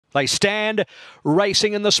They stand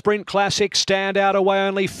racing in the Sprint Classic. Stand out away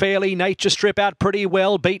only fairly. Nature Strip out pretty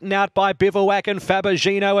well. Beaten out by Bivouac and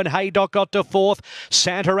Fabergino, and Haydock got to fourth.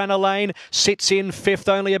 Santa Ana Lane sits in fifth,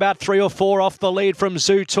 only about 3 or 4 off the lead from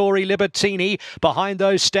Zutori Libertini. Behind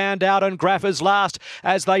those Stand Out and Graffers last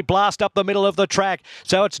as they blast up the middle of the track.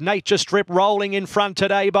 So it's Nature Strip rolling in front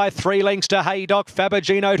today by 3 lengths to Haydock.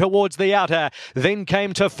 Fabergino towards the outer. Then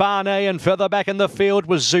came Tofane, and further back in the field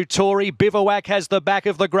was Zutori. Bivouac has the back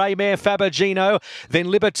of the grey mare Fabergino. Then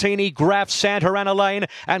Libertini, Graff, Santa Ana Lane,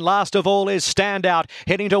 and last of all is Stand Out,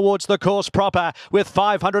 heading towards the course proper with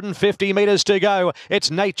 550 metres to go.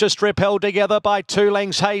 It's Nature Strip held together by 2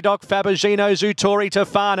 lengths. Haydock, Fabergino, Zutori,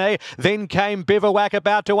 Tofane. Then came Bivouac,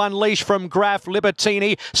 about to unleash from Graff,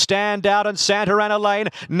 Libertini, Stand Out and Santa Ana Lane.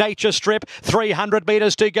 Nature Strip, 300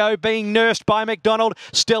 metres to go, being nursed by McDonald,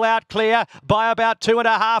 still out clear by about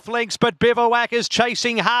 2.5 lengths, but Bivouac is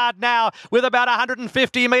chasing hard now with about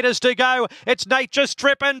 150 metres to go. It's Nature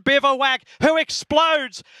Strip and Bivouac who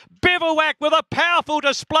explodes. Bivouac with a powerful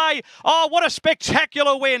display. Oh, what a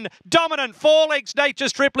spectacular win. Dominant 4 lengths Nature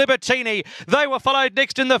Strip, Libertini. They were followed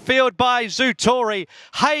next in the field by Zutori,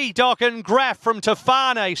 Haydock and Graff from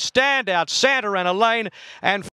Tofane, Stand Out, Santa Ana Lane, and